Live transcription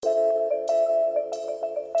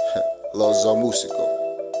Lozo Musico.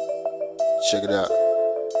 Check it out.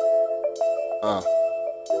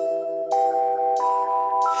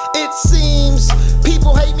 It seems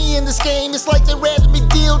people hate me in this game. It's like they'd rather me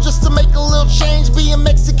deal just to make a little change. Being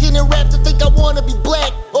Mexican and rap, they think I wanna be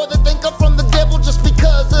black, or they think I'm from the devil just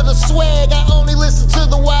because of the swag. I only listen to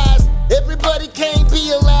the wise. Everybody can't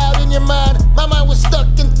be allowed in your mind. My mind was stuck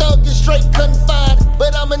in thug and straight confined,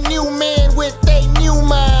 but I'm a new man with a new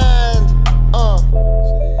mind.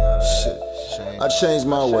 Shit. I changed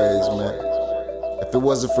my ways, man. If it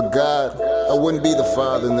wasn't for God, I wouldn't be the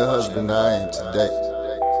father and the husband I am today.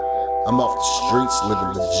 I'm off the streets,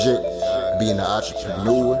 living legit, being an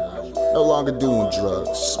entrepreneur, no longer doing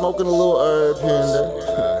drugs, smoking a little herb here and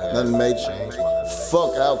there, nothing major.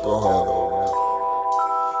 Fuck alcohol though, man.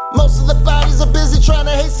 Most of the bodies are busy trying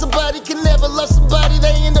to hate somebody, can never love somebody,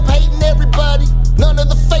 they end up hating everybody. None of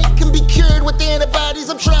the fake can be cured with antibodies.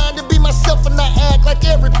 I'm trying to be myself and not act like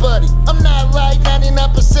everybody. I'm not like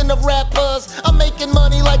 99% of rappers. I'm making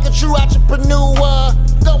money like a true entrepreneur,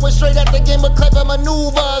 going straight at the game of clever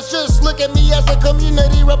maneuvers. Just look at me as a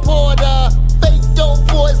community reporter. Fake dope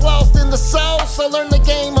boys lost in the sauce. I learned the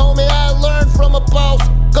game, homie, I learned from a boss.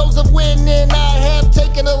 Goals of winning, I have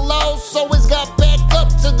taken a loss. Always got back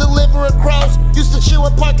up to deliver a cross. Used to chill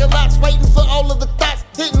in parking lots, waiting for all of the thoughts.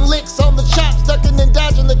 Hitting licks on the chops, ducking and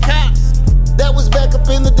dodging the cops. That was back up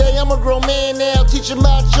in the day, I'm a grown man now, teaching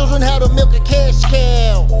my children how to milk a cash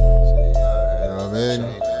cow. You know what I mean?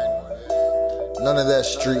 None of that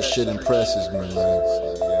street shit impresses me, man.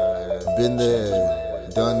 Been there,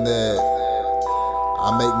 done that.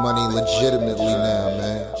 I make money legitimately now,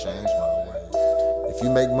 man. If you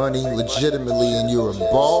make money legitimately and you're a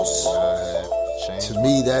boss, to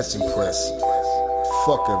me that's impressive.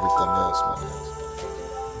 Fuck everything else, man.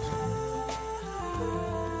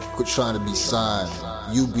 Quit trying to be signed.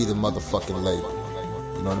 You be the motherfucking label.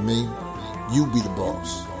 You know what I mean? You be the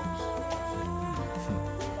boss.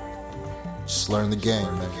 Just learn the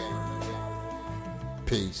game, man.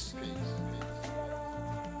 Peace.